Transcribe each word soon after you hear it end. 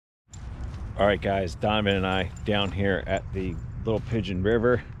All right, guys, Donovan and I down here at the Little Pigeon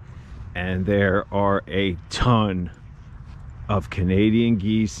River, and there are a ton of Canadian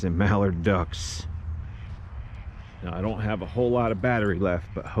geese and mallard ducks. Now, I don't have a whole lot of battery left,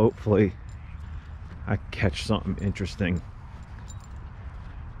 but hopefully I catch something interesting.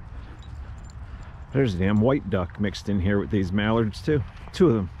 There's a damn white duck mixed in here with these mallards too. Two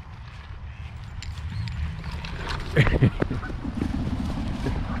of them.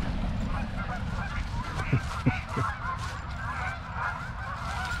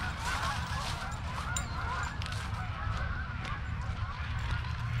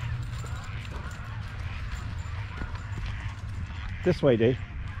 This way, Dave.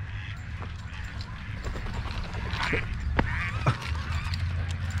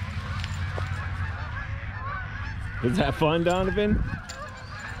 Is that fun, Donovan?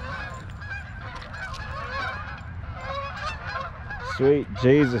 Sweet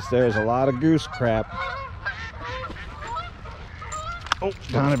Jesus, there's a lot of goose crap. Oh,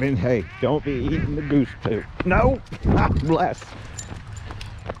 Donovan, hey, don't be eating the goose poop. No, not bless.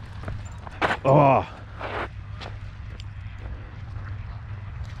 Oh.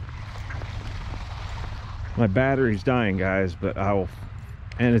 My battery's dying, guys, but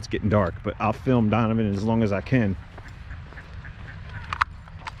and it's getting dark, but I'll film Donovan as long as I can.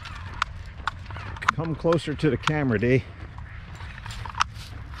 Come closer to the camera, D.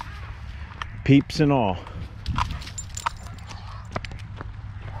 Peeps and all.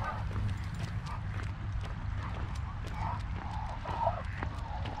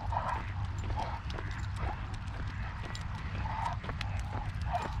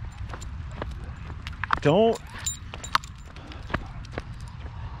 Don't.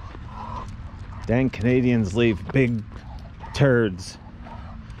 Dang Canadians leave big turds.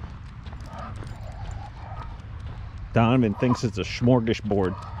 Donovan thinks it's a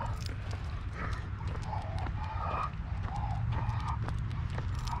smorgasbord.